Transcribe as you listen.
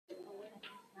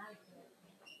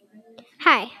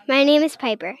Hi, my name is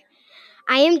Piper.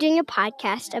 I am doing a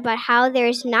podcast about how there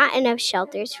is not enough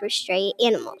shelters for stray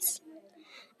animals.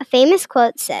 A famous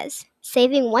quote says,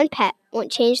 "Saving one pet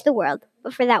won't change the world,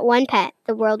 but for that one pet,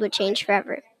 the world would change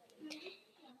forever."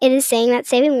 It is saying that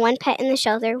saving one pet in the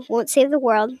shelter won't save the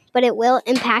world, but it will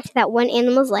impact that one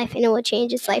animal's life and it will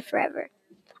change its life forever.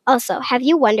 Also, have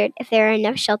you wondered if there are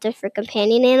enough shelters for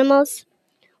companion animals?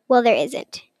 Well, there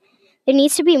isn't. There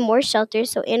needs to be more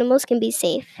shelters so animals can be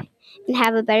safe and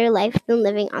have a better life than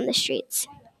living on the streets.